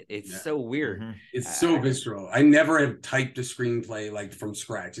write it. It's so weird. Mm-hmm. It's so visceral. I never have typed a screenplay like from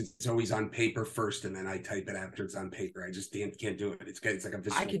scratch. It's always on paper first, and then I type it after it's on paper. I just can't do it. It's like a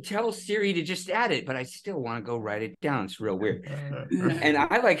visceral. I could tell Siri to just add it, but I still want to go write it down. It's real weird. And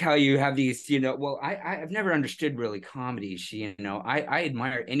I like how you have these, I've never understood really comedies. I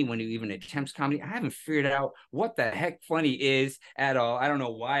admire anyone who even attempts comedy. I haven't figured out what the heck funny is at all. I don't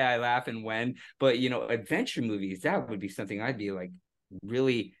know why I laugh and when, but adventure movies, that would be something I'd be like,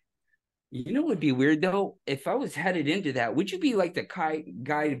 really, would be weird though. If I was headed into that, would you be like the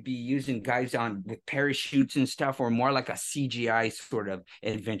guy to be using guys on with parachutes and stuff, or more like a CGI sort of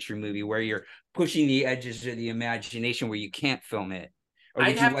adventure movie where you're pushing the edges of the imagination where you can't film it?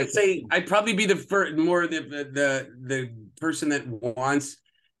 I'd have to say I'd probably be the person that wants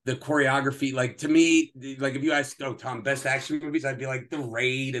the choreography. Like, to me, like, if you ask, Tom, best action movies, I'd be like The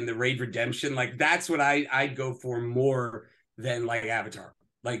Raid and The Raid Redemption. Like, that's what I'd go for more than like Avatar.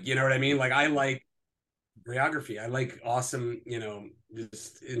 Like, you know what I mean? Like, I like choreography. I like awesome,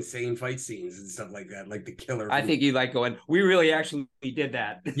 just insane fight scenes and stuff like that. Like The Killer. I think you like going, we really actually did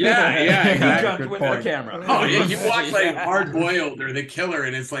that. Yeah, exactly. You jumped with the camera. Oh yeah, you watch like Hard Boiled or The Killer,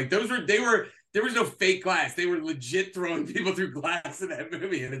 and it's like there was no fake glass. They were legit throwing people through glass in that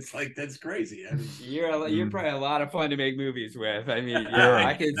movie, and it's like, that's crazy. You're probably a lot of fun to make movies with.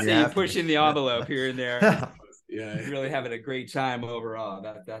 I can see you pushing the envelope here and there. Yeah, really having a great time overall.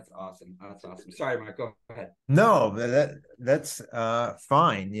 That's awesome. That's awesome. Sorry, Mike, go ahead. No, that's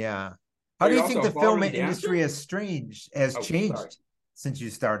fine. Yeah. How do you think the film industry has changed since you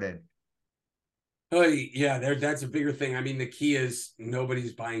started? Oh yeah, that's a bigger thing. The key is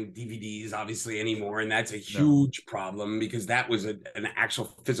nobody's buying DVDs obviously anymore, and that's a huge problem, because that was an actual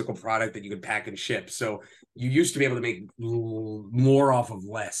physical product that you could pack and ship. So you used to be able to make more off of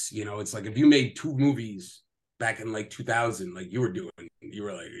less. It's like if you made 2 movies back in like 2000, like you were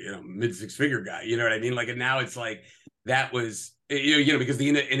like mid 6-figure guy. You know what I mean? Like, and now it's like that was because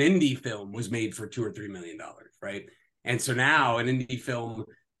an indie film was made for $2 or $3 million, right? And so now an indie film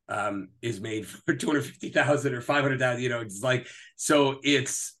is made for 250,000 or 500,000. It's like, so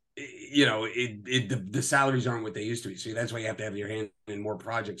it's the salaries aren't what they used to be. So that's why you have to have your hand in more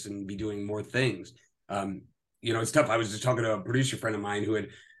projects and be doing more things. It's tough. I was just talking to a producer friend of mine who had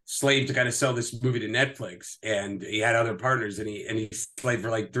slaved to kind of sell this movie to Netflix, and he had other partners, and he slaved for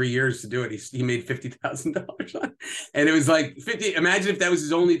like 3 years to do it. He made $50,000 on it. And it was like 50. Imagine if that was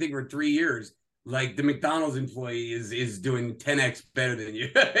his only thing for 3 years. like the McDonald's employee is doing 10x better than you.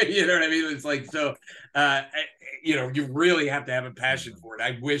 You know what I mean? It's like, so you know, you really have to have a passion for it.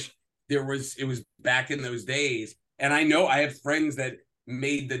 I wish it was back in those days. And I know I have friends that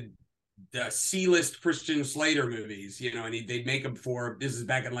made the C-list Christian Slater movies, you know, and they'd make them for, this is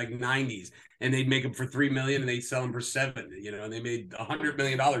back in like 90s, and they'd make them for $3 million and they'd sell them for $7 million, you know, and they made $100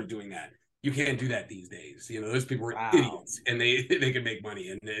 million doing that. You can't do that these days. You know, those people were idiots, and they can make money,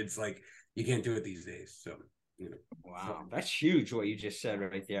 and it's like, you can't do it these days. So, you know. Wow, that's huge what you just said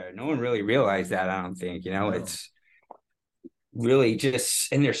right there. No one really realized that, I don't think. You know, it's really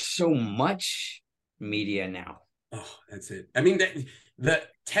just, and there's so much media now. Oh, that's it. I mean, the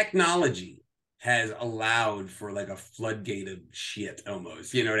technology has allowed for like a floodgate of shit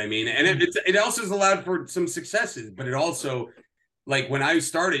almost, you know what I mean? And it also has allowed for some successes, but it also, like when I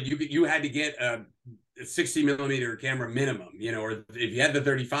started, you had to get a 60 millimeter camera minimum, you know, or if you had the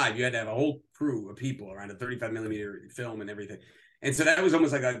 35, you had to have a whole crew of people around a 35 millimeter film and everything. And so that was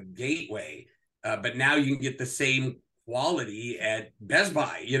almost like a gateway. But now you can get the same quality at Best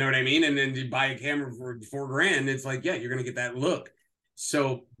Buy, you know what I mean? And then you buy a camera for $4,000, it's like, yeah, you're going to get that look.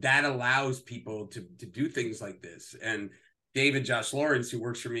 So that allows people to do things like this. And David Josh Lawrence, who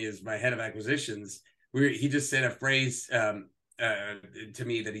works for me as my head of acquisitions, he just said a phrase to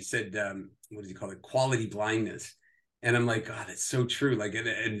me that he said, what does he call it? Quality blindness. And I'm like, God, that's so true. Like,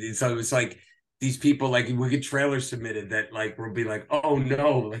 and so it's like these people, like we get trailers submitted that like, we'll be like, oh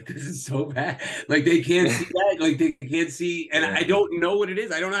no, like this is so bad. Like they can't see that. Like they can't see. And I don't know what it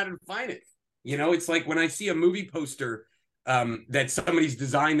is. I don't know how to define it. You know, it's like when I see a movie poster that somebody's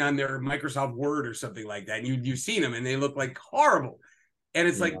designed on their Microsoft Word or something like that, and you've seen them and they look like horrible. And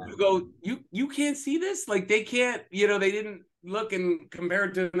it's like, you go, you can't see this? Like they can't, you know, they didn't look and compare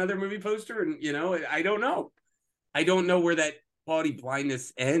it to another movie poster. And, you know, I don't know. I don't know where that quality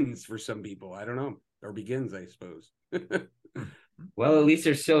blindness ends for some people. I don't know, or begins, I suppose. Well, at least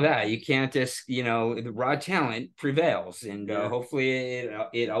there's still that. You can't just, you know, the raw talent prevails, and hopefully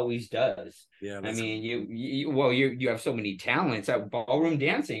it always does. Yeah, I mean, you have so many talents at ballroom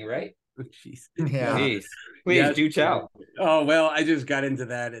dancing, right? Jeez. Yeah. Please do tell. Oh, well, I just got into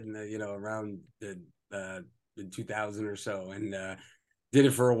that in you know, around in 2000 or so, and did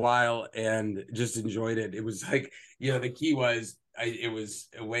it for a while and just enjoyed it. It was like, you know, the key was it was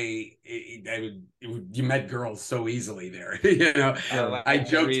a way you met girls so easily there. You know, I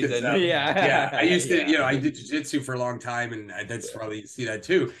joked I used to, you know, I did jiu-jitsu for a long time, and that's probably, you see that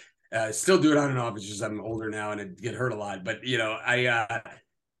too. Still do it on and off. It's just I'm older now and I get hurt a lot. But you know, I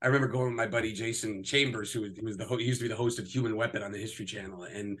remember going with my buddy Jason Chambers, who was he used to be the host of Human Weapon on the History Channel,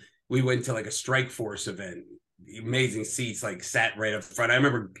 and we went to like a Strike Force event. Amazing seats, like sat right up front. I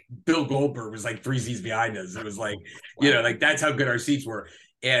remember Bill Goldberg was like 3 seats behind us. It was like, you know, like that's how good our seats were.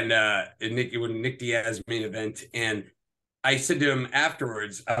 And Nick Diaz main event, and I said to him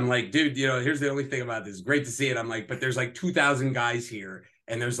afterwards, I'm like, dude, you know, here's the only thing about this. Great to see it. I'm like, but there's like 2,000 guys here,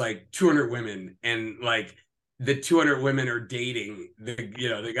 and there's like 200 women, and like the 200 women are dating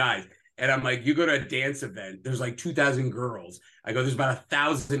the guys. And I'm like, you go to a dance event, there's like 2,000 girls. I go, there's about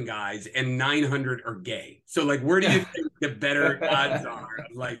 1,000 guys and 900 are gay. So like, where do you think the better odds are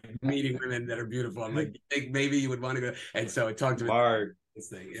of like meeting women that are beautiful? I'm like, you think maybe you would want to go? And so I talked to him. This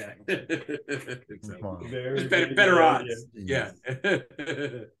thing, yeah. So, better odds. Yeah.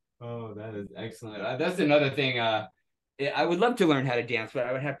 Oh, that is excellent. That's another thing. I would love to learn how to dance, but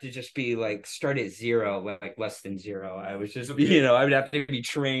I would have to just be like start at zero, like less than zero. I was just, you know, I would have to be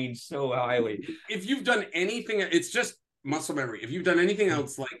trained so highly. If you've done anything, it's just muscle memory. If you've done anything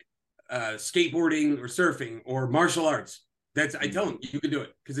else like skateboarding or surfing or martial arts, I tell them you can do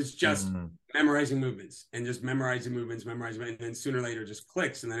it, because it's just memorizing movements and just memorizing movements, and then sooner or later it just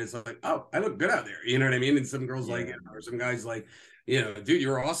clicks, and then it's like, oh, I look good out there. You know what I mean? And some girls like it, or some guys like, you know, dude,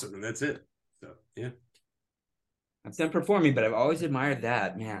 you're awesome, and that's it. So yeah. I've done performing, but I've always admired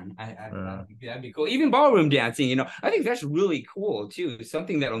that, man. That'd be cool. Even ballroom dancing, you know, I think that's really cool too.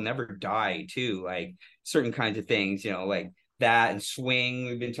 Something that'll never die too, like certain kinds of things, you know, like that and swing.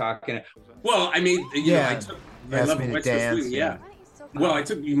 We've been talking. Well, I mean, you know, I took my love of West Coast swing. Yeah. Well, I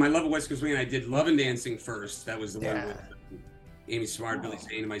took my love of West Coast swing, and I did Love and Dancing first. That was the one with Amy Smart, Billy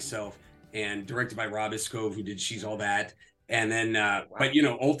Zane, and myself, and directed by Rob Iscove, who did She's All That. And then, but, you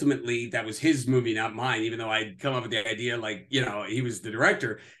know, ultimately that was his movie, not mine, even though I'd come up with the idea, like, you know, he was the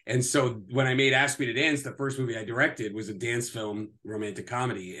director. And so when I made Ask Me to Dance, the first movie I directed was a dance film, romantic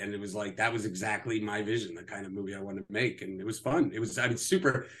comedy. And it was like, that was exactly my vision, the kind of movie I wanted to make. And it was fun. It was, I mean,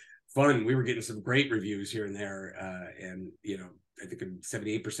 super fun. We were getting some great reviews here and there. And, you know, I think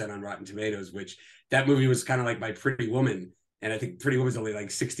 78% on Rotten Tomatoes, which that movie was kind of like my Pretty Woman. And I think Pretty Woman's only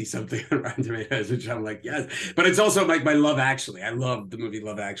like 60 something on Rotten Tomatoes, which I'm like, yes. But it's also like my Love Actually. I love the movie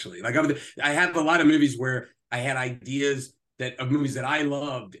Love Actually. Like I have a lot of movies where I had ideas of movies that I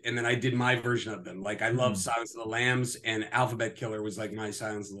loved, and then I did my version of them. Like I love Silence of the Lambs, and Alphabet Killer was like my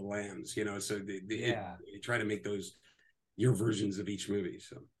Silence of the Lambs, you know. So you try to make those your versions of each movie.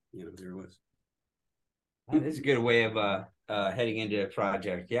 So, you know, there it was. This is a good way of heading into a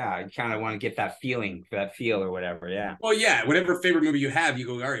project. Yeah, I kind of want to get that feeling, that feel or whatever. Yeah. Well, yeah, whatever favorite movie you have, you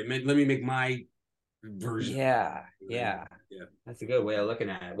go, all right, let me make my version. Yeah. That's a good way of looking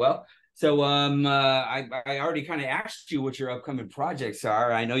at it. Well, so I already kind of asked you what your upcoming projects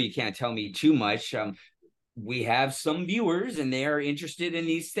are. I know you can't tell me too much. We have some viewers and they are interested in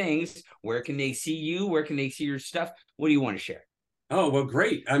these things. Where can they see you? Where can they see your stuff? What do you want to share? Oh, well,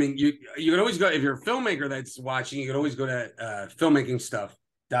 great. I mean, you can always go, if you're a filmmaker that's watching, you can always go to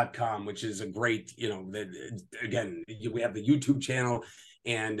filmmakingstuff.com, which is a great, you know, again, we have the YouTube channel,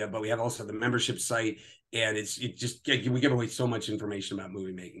 and but we have also the membership site, and we give away so much information about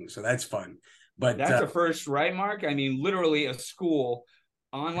movie making, so that's fun. But that's a first, right, Mark? I mean, literally a school,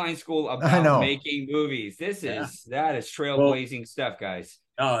 online school about making movies. That is trailblazing stuff, guys.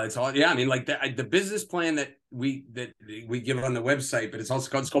 Oh, it's all, yeah. I mean, like the business plan that we give on the website, but it's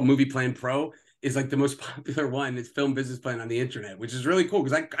called Movie Plan Pro, is like the most popular one. It's film business plan on the internet, which is really cool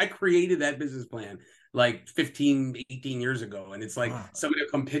because I created that business plan like 15, 18 years ago. And it's like somebody will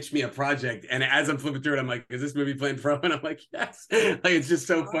come pitch me a project. And as I'm flipping through it, I'm like, is this Movie Plan Pro? And I'm like, yes. Like, it's just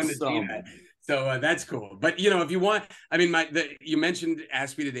so fun to see that. So that's cool. But, you know, if you want, I mean, you mentioned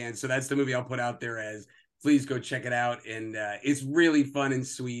Ask Me to Dance. So that's the movie I'll put out there as, please go check it out. And it's really fun and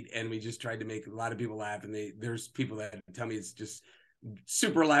sweet. And we just tried to make a lot of people laugh. And there's people that tell me it's just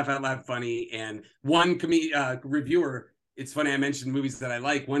super laugh out loud funny. And one reviewer, it's funny, I mentioned movies that I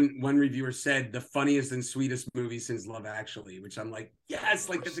like. One reviewer said the funniest and sweetest movie since Love Actually, which I'm like, yes,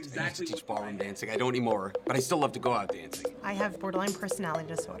 like that's exactly. I used to teach ballroom dancing. I don't anymore, but I still love to go out dancing. I have borderline personality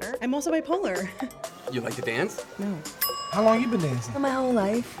disorder. I'm also bipolar. You like to dance? No. How long you been dancing? My whole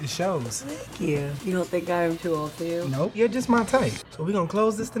life. It shows. Thank you. You don't think I'm too old for you? Nope, you're just my type. So we gonna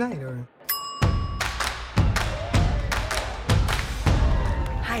close this tonight, or?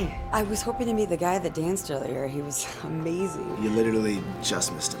 Hi. I was hoping to meet the guy that danced earlier. He was amazing. You literally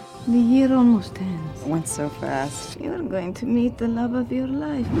just missed him. The year almost ends. It went so fast. You're going to meet the love of your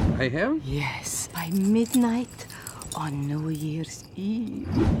life. Hey, him? Yes, by midnight on New Year's Eve.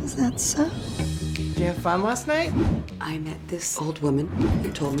 Is that so? Did you have fun last night? I met this old woman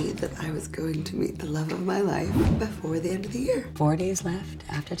who told me that I was going to meet the love of my life before the end of the year. 4 days left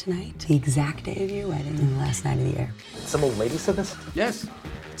after tonight, the exact day of your wedding and the last night of the year. Some old lady said this? Yes.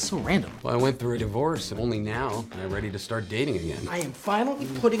 It's so random. Well, I went through a divorce, and only now I'm ready to start dating again. I am finally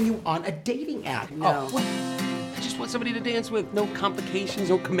putting you on a dating app. No. I just want somebody to dance with. No complications,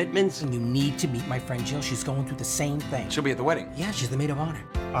 no commitments. You need to meet my friend Jill. She's going through the same thing. She'll be at the wedding. Yeah, she's the maid of honor.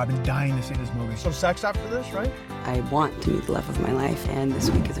 I've been dying to see this movie. Some sex after this, right? I want to meet the love of my life, and this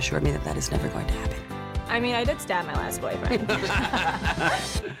week has assured me that that is never going to happen. I mean, I did stab my last boyfriend.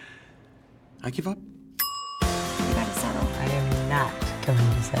 I give up. You gotta settle. I am not going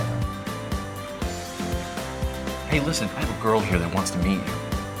to settle. Hey, listen, I have a girl here that wants to meet you.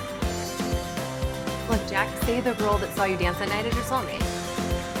 Look, Jack, say the girl that saw you dance that night is your soulmate.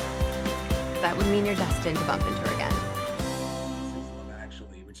 That would mean you're destined to bump into her again.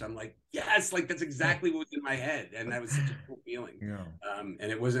 Actually, which I'm like, yes, like that's exactly what was in my head, and that was such a cool feeling. Yeah.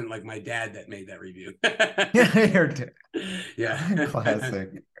 And it wasn't like my dad that made that review. Yeah,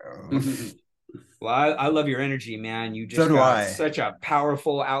 classic. Well, I love your energy, man. You just So do got I. such a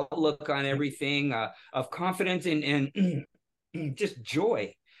powerful outlook on everything, of confidence and just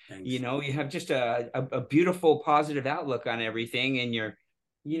joy. Thanks. You know, you have just a beautiful, positive outlook on everything, and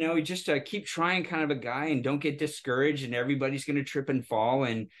you just keep trying, kind of a guy, and don't get discouraged. And everybody's going to trip and fall.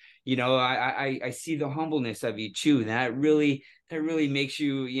 And I see the humbleness of you too. That really makes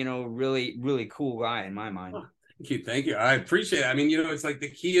you, really, really cool guy in my mind. Oh, thank you. I appreciate it. I mean, it's like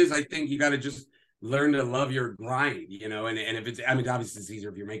the key is, I think you got to just learn to love your grind, and if it's, I mean, obviously it's easier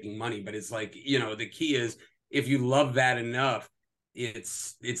if you're making money, but it's like, the key is if you love that enough,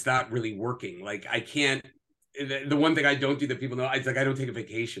 it's not really working. Like I can't, the one thing I don't do that people know, it's like, I don't take a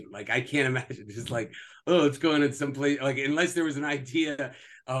vacation. Like I can't imagine just like, oh, it's going in some place, like unless there was an idea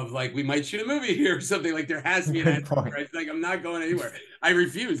of like, we might shoot a movie here or something, like there has to be an answer, right? Like I'm not going anywhere. I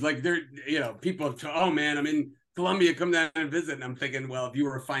refuse. Like people have, oh man, I'm in Colombia, come down and visit. And I'm thinking, well, if you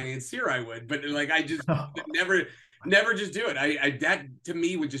were a financier, I would, but like, I just never just do it. I that to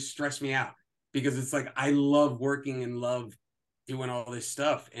me would just stress me out, because it's like, I love working and love doing all this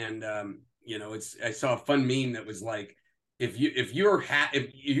stuff. And, I saw a fun meme that was like, if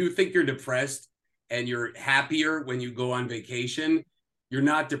you think you're depressed and you're happier when you go on vacation, you're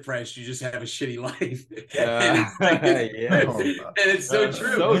not depressed. You just have a shitty life. And it's so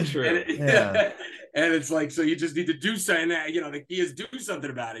true. So true. And it's like, so you just need to do something. The key is do something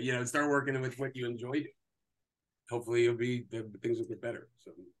about it. Start working with what you enjoy. Hopefully things will get better.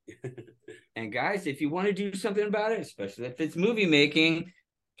 So. And guys, if you want to do something about it, especially if it's movie making,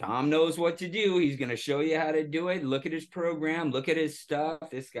 Tom knows what to do. He's going to show you how to do it. Look at his program. Look at his stuff.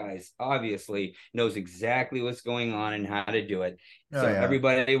 This guy's obviously knows exactly what's going on and how to do it.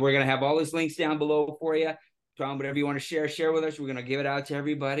 Everybody, we're going to have all his links down below for you. Tom, whatever you want to share with us, we're going to give it out to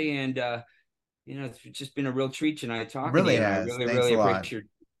everybody. And, it's just been a real treat tonight talking to you. I really appreciate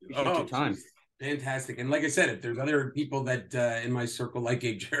your time. Fantastic. And like I said, if there's other people that in my circle like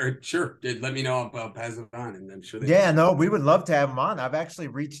Gabe Jarrett, sure, let me know. I'll pass it on, and I'm sure we would love to have him on. I've actually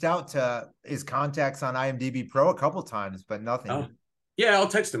reached out to his contacts on IMDb Pro a couple times, but nothing. Oh. Yeah, I'll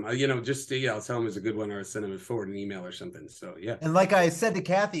text him. I'll tell him it's a good one, or I'll send him forward an email or something. So yeah. And like I said to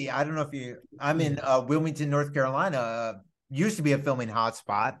Kathy, I don't know if I'm in Wilmington, North Carolina. Used to be a filming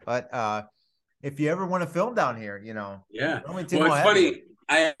hotspot, but if you ever want to film down here, Yeah. Wilmington Well, it's funny.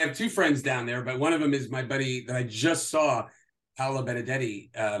 I have two friends down there, but one of them is my buddy that I just saw, Paolo Benedetti.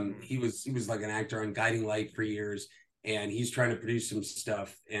 He was like an actor on Guiding Light for years, and he's trying to produce some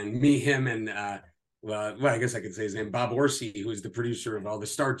stuff. And him, and I guess I could say his name, Bob Orsi, who is the producer and writer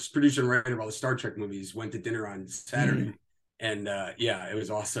of all the Star Trek movies, went to dinner on Saturday. And it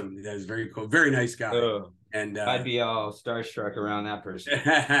was awesome. That was very cool. Very nice guy. And I'd be all starstruck around that person.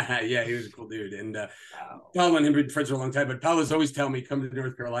 Yeah, he was a cool dude. And Paolo and him have been friends for a long time, but Paolo's always telling me come to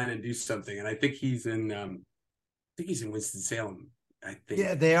North Carolina and do something. And I think he's in Winston-Salem. I think.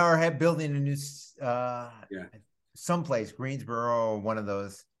 Yeah, they are building a new someplace, Greensboro, one of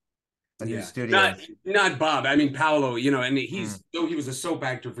those new studios. Not Bob. I mean Paolo, and though he was a soap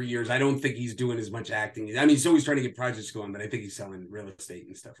actor for years, I don't think he's doing as much acting. I mean, he's always trying to get projects going, but I think he's selling real estate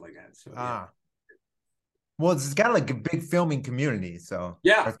and stuff like that. So Well, it's got like a big filming community, so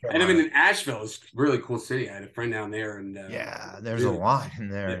and I mean, in Asheville is a really cool city. I had a friend down there, and there's a lot in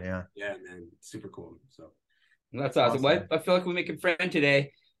there. Yeah, man, super cool. So that's awesome. Well, I feel like we make a friend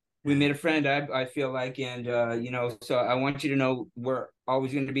today. We made a friend. I feel like, and so I want you to know we're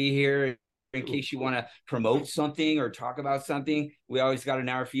always going to be here in case you want to promote something or talk about something. We always got an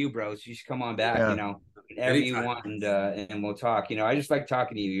hour for you, bro. So you should come on back. Whenever you want, and we'll talk. I just like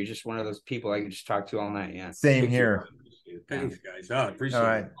talking to you. You're just one of those people I can just talk to all night. Yeah. Same here. Thanks, guys. I appreciate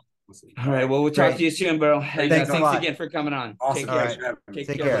it. All right. Well, we'll talk to you soon, bro. Thanks again for coming on. Awesome. Take care.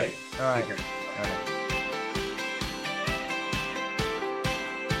 Take care. All right.